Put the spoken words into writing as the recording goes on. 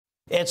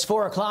It's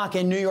 4 o'clock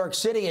in New York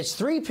City. It's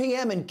 3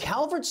 p.m. in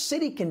Calvert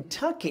City,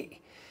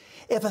 Kentucky.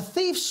 If a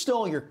thief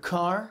stole your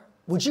car,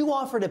 would you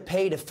offer to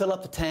pay to fill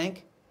up the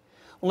tank?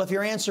 Well, if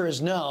your answer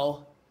is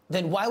no,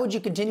 then why would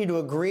you continue to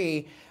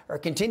agree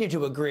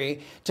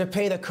to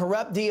pay the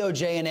corrupt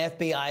DOJ and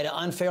FBI to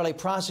unfairly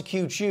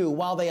prosecute you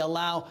while they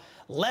allow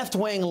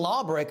left-wing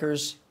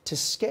lawbreakers to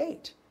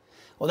skate?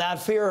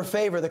 Without fear or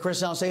favor, the Chris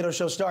Salcedo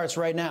Show starts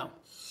right now.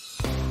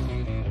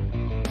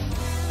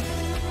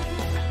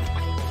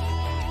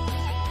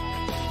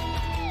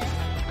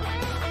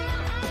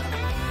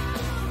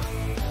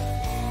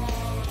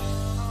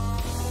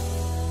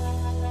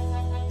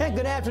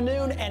 Good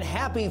afternoon and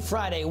happy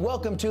Friday.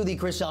 Welcome to the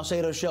Chris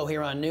Salcedo Show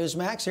here on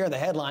Newsmax. Here are the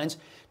headlines.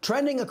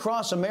 Trending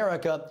across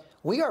America,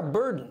 we are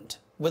burdened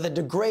with a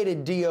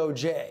degraded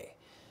DOJ.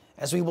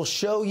 As we will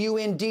show you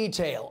in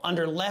detail,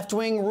 under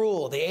left-wing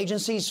rule, the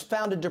agencies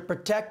founded to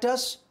protect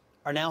us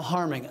are now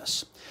harming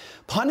us.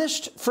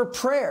 Punished for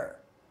prayer,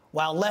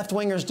 while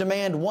left-wingers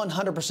demand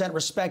 100%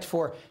 respect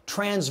for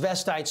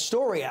transvestite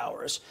story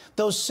hours,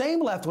 those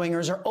same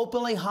left-wingers are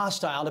openly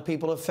hostile to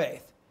people of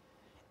faith.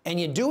 And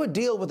you do a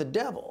deal with the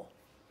devil,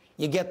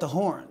 you get the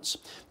horns.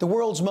 The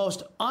world's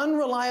most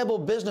unreliable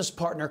business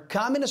partner,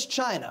 Communist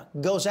China,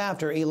 goes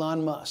after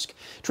Elon Musk.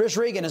 Trish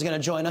Regan is going to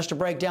join us to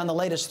break down the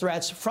latest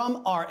threats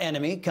from our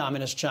enemy,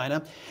 Communist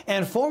China.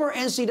 And former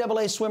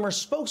NCAA swimmer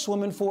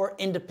spokeswoman for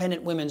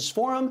Independent Women's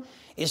Forum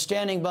is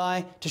standing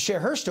by to share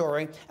her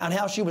story on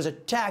how she was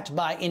attacked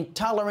by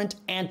intolerant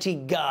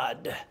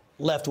anti-God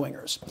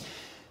left-wingers.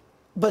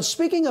 But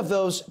speaking of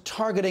those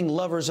targeting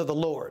lovers of the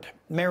Lord,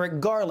 Merrick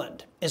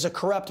Garland is a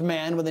corrupt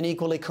man with an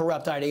equally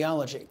corrupt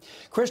ideology.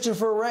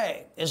 Christopher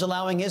Wray is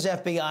allowing his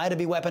FBI to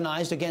be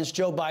weaponized against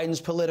Joe Biden's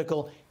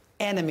political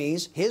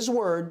enemies. His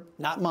word,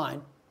 not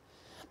mine.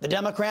 The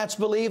Democrats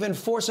believe in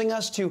forcing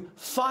us to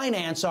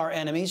finance our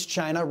enemies,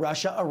 China,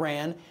 Russia,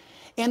 Iran.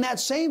 In that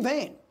same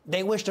vein,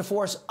 they wish to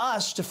force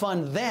us to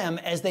fund them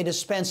as they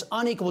dispense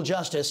unequal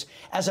justice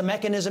as a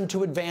mechanism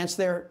to advance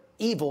their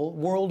evil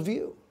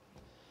worldview.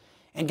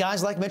 And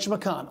guys like Mitch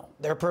McConnell,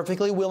 they're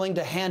perfectly willing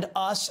to hand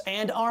us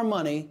and our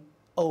money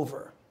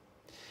over.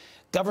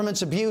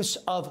 Government's abuse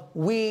of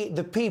we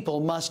the people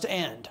must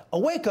end. A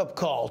wake-up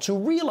call to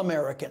real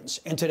Americans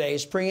in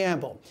today's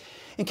preamble.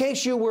 In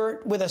case you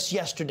were with us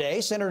yesterday,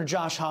 Senator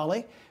Josh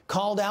Hawley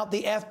called out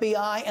the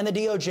FBI and the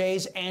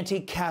DOJ's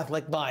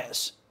anti-Catholic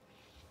bias.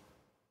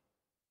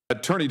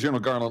 Attorney General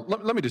Garland,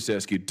 let me just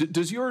ask you,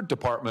 does your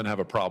department have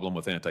a problem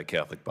with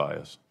anti-Catholic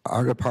bias?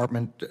 Our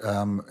department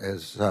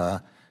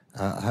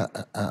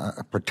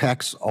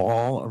protects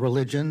all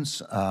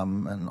religions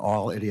and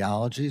all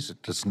ideologies.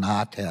 It does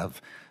not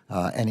have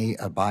any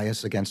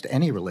bias against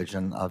any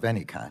religion of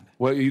any kind.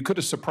 Well, you could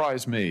have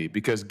surprised me,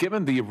 because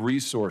given the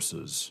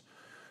resources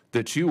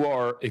that you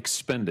are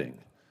expending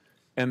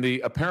and the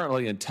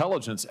apparently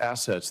intelligence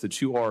assets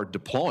that you are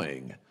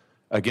deploying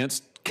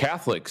against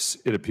Catholics,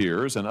 it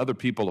appears, and other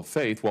people of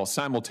faith, while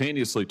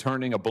simultaneously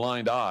turning a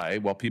blind eye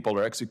while people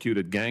are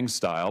executed gang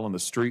style on the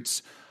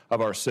streets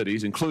of our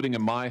cities, including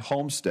in my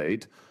home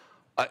state,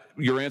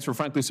 your answer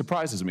frankly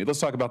surprises me. Let's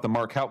talk about the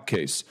Mark Houck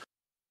case.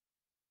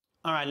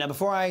 All right, now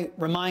before I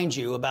remind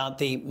you about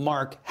the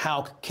Mark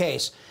Houck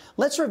case,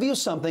 let's review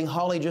something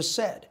Hawley just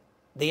said.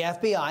 The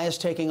FBI is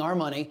taking our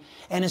money,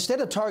 and instead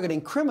of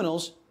targeting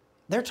criminals,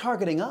 they're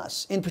targeting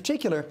us, in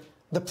particular,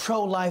 the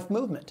pro-life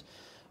movement.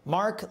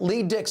 Mark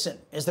Lee Dickson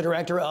is the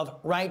director of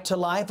Right to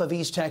Life of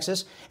East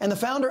Texas and the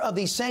founder of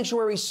the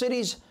Sanctuary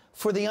Cities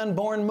for the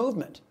Unborn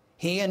movement.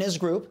 He and his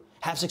group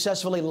have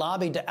successfully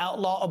lobbied to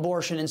outlaw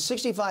abortion in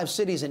 65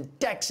 cities in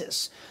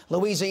Texas,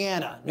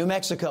 Louisiana, New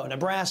Mexico,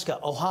 Nebraska,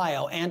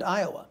 Ohio, and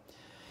Iowa.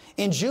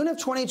 In June of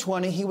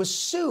 2020, he was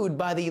sued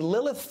by the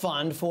Lilith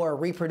Fund for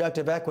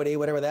Reproductive Equity,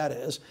 whatever that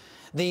is,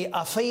 the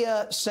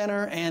AFIA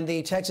Center, and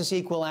the Texas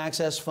Equal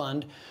Access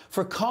Fund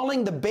for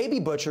calling the baby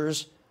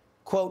butchers,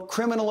 quote,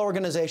 criminal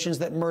organizations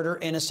that murder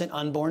innocent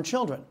unborn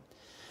children.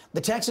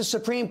 The Texas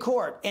Supreme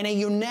Court, in a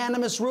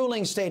unanimous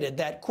ruling, stated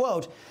that,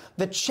 quote,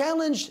 the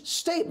challenged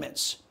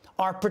statements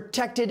are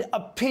protected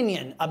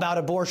opinion about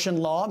abortion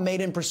law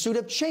made in pursuit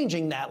of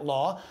changing that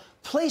law,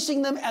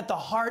 placing them at the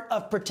heart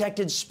of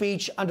protected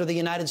speech under the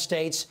United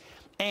States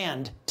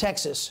and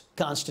Texas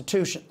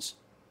constitutions.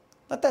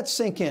 Let that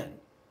sink in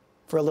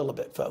for a little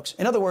bit, folks.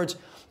 In other words,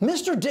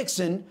 Mr.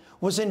 Dickson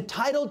was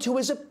entitled to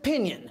his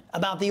opinion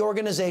about the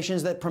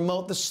organizations that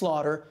promote the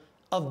slaughter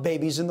of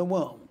babies in the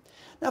womb.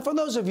 Now, for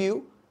those of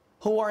you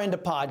who are into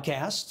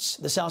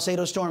podcasts, the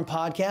Salcedo Storm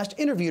podcast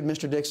interviewed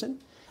Mr.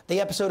 Dickson. The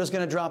episode is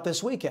going to drop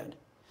this weekend.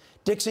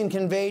 Dickson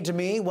conveyed to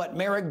me what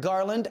Merrick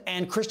Garland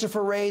and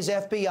Christopher Wray's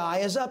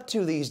FBI is up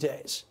to these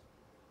days.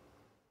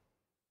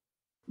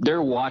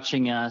 They're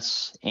watching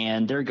us,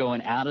 and they're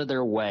going out of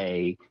their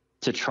way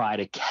to try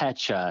to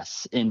catch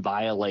us in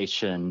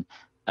violation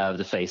of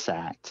the FACE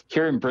Act.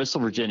 Here in Bristol,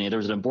 Virginia, there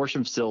was an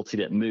abortion facility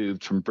that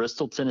moved from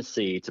Bristol,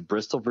 Tennessee to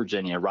Bristol,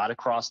 Virginia, right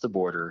across the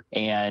border.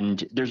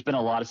 And there's been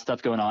a lot of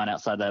stuff going on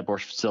outside that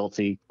abortion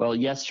facility. Well,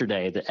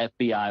 yesterday, the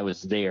FBI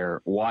was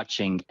there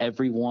watching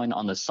everyone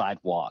on the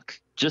sidewalk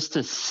just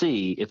to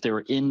see if they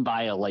were in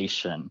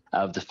violation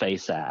of the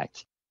FACE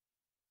Act.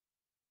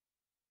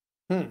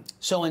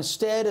 So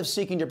instead of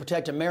seeking to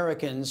protect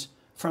Americans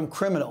from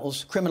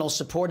criminals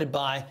supported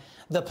by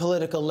the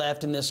political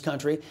left in this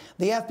country,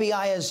 the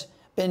FBI has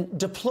been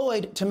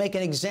deployed to make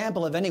an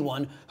example of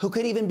anyone who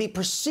could even be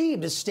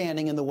perceived as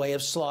standing in the way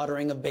of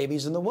slaughtering of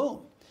babies in the womb.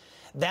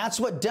 That's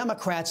what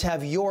Democrats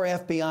have your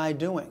FBI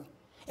doing.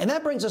 And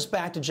that brings us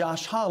back to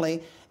Josh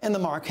Hawley and the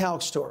Mark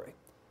Houck story.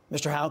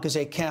 Mr. Houck is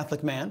a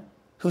Catholic man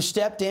who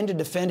stepped in to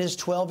defend his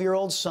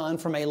 12-year-old son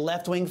from a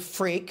left-wing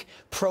freak,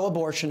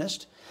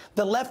 pro-abortionist.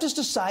 The leftists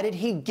decided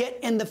he'd get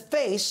in the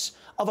face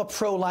of a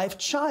pro-life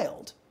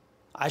child.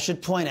 I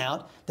should point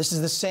out, this is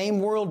the same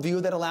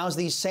worldview that allows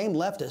these same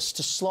leftists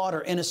to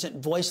slaughter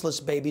innocent, voiceless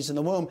babies in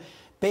the womb,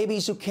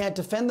 babies who can't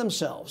defend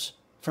themselves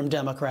from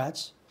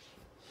Democrats.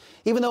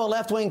 Even though a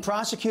left-wing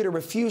prosecutor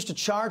refused to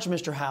charge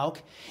Mr.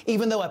 Houck,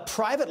 even though a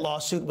private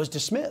lawsuit was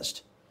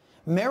dismissed,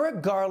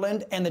 Merrick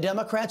Garland and the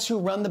Democrats who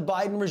run the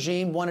Biden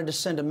regime wanted to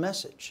send a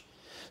message.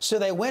 So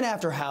they went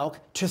after Houck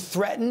to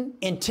threaten,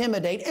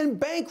 intimidate, and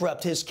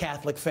bankrupt his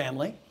Catholic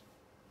family.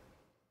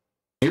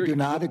 I do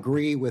not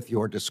agree with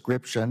your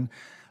description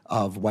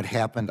of what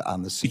happened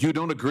on the scene. You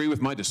don't agree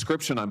with my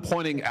description. I'm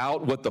pointing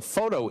out what the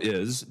photo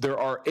is. There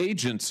are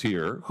agents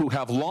here who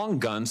have long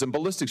guns and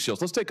ballistic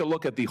shields. Let's take a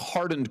look at the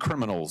hardened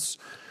criminals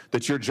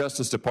that your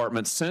Justice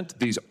Department sent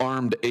these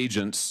armed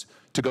agents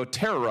to go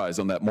terrorize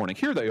on that morning.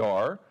 Here they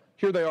are.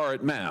 Here they are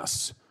at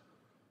Mass.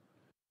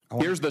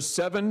 Here's the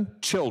 7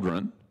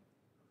 children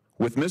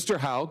with Mr.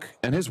 Houck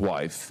and his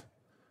wife.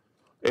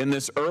 In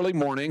this early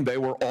morning, they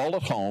were all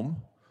at home.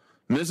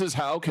 Mrs.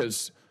 Houck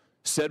has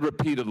said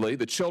repeatedly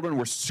the children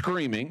were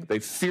screaming. They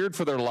feared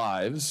for their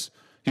lives.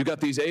 You've got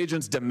these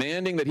agents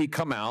demanding that he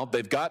come out.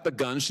 They've got the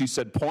gun, she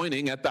said,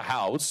 pointing at the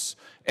house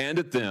and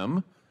at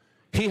them.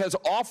 He has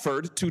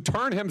offered to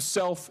turn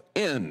himself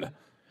in.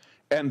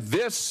 And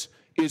this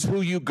is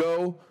who you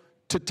go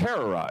to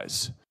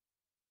terrorize.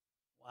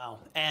 Wow.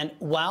 And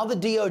while the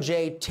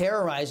DOJ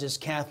terrorizes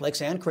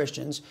Catholics and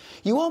Christians,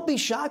 you won't be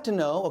shocked to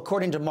know,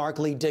 according to Mark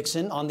Lee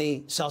Dickson on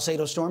the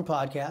Salcedo Storm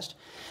podcast,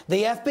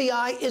 the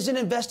FBI isn't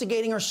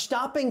investigating or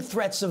stopping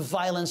threats of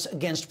violence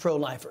against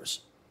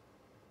pro-lifers.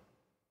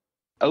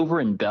 Over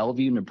in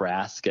Bellevue,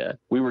 Nebraska,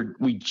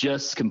 we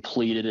just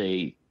completed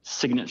a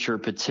signature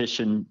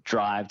petition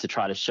drive to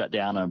try to shut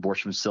down an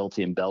abortion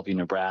facility in Bellevue,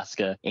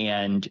 Nebraska.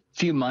 And a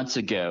few months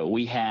ago,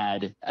 we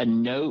had a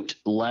note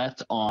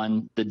left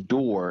on the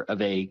door of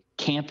a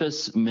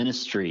campus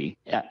ministry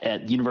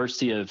at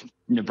University of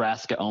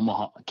Nebraska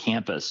Omaha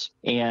campus.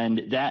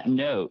 And that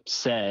note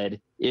said,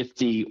 if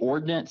the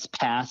ordinance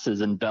passes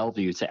in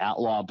Bellevue to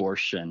outlaw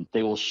abortion,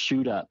 they will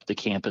shoot up the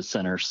campus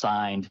center,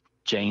 signed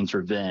Jane's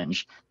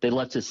Revenge. They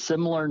left a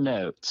similar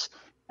note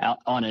out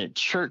on a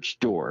church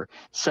door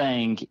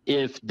saying,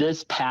 if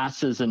this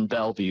passes in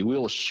Bellevue, we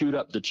will shoot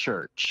up the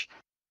church.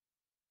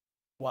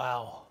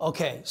 Wow.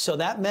 Okay, so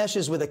that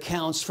meshes with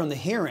accounts from the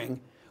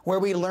hearing where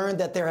we learned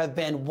that there have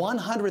been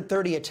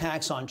 130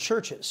 attacks on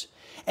churches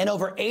and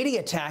over 80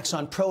 attacks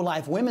on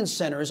pro-life women's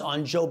centers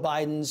on Joe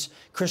Biden's,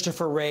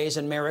 Christopher Wray's,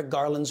 and Merrick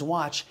Garland's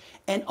watch,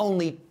 and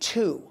only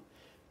two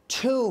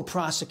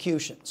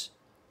prosecutions.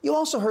 You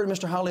also heard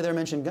Mr. Hawley there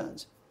mention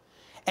guns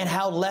and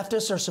how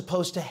leftists are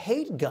supposed to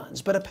hate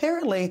guns, but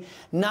apparently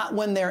not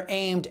when they're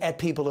aimed at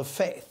people of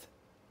faith.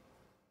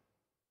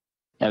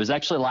 It was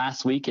actually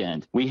last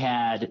weekend. We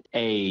had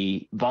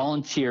a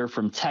volunteer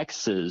from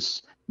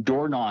Texas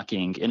door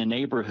knocking in a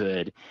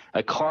neighborhood.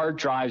 A car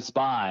drives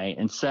by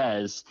and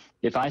says,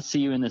 if I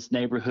see you in this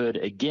neighborhood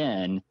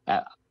again,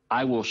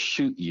 I will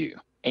shoot you.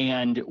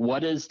 And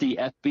what has the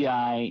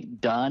FBI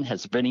done?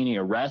 Has there been any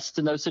arrests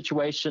in those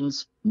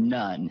situations?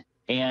 None.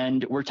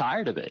 And we're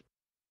tired of it.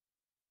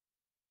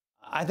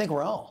 I think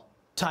we're all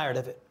tired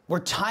of it.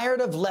 We're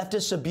tired of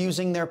leftists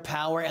abusing their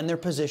power and their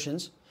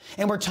positions.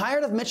 And we're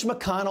tired of Mitch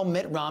McConnell,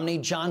 Mitt Romney,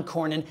 John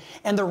Cornyn,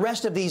 and the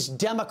rest of these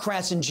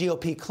Democrats in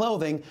GOP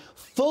clothing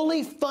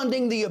fully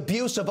funding the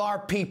abuse of our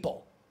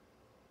people.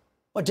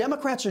 What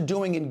Democrats are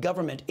doing in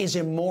government is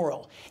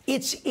immoral.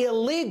 It's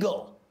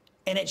illegal,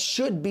 and it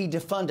should be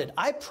defunded.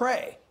 I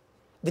pray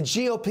the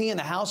GOP in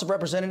the House of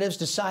Representatives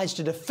decides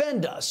to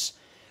defend us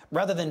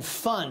rather than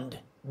fund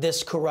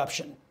this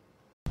corruption.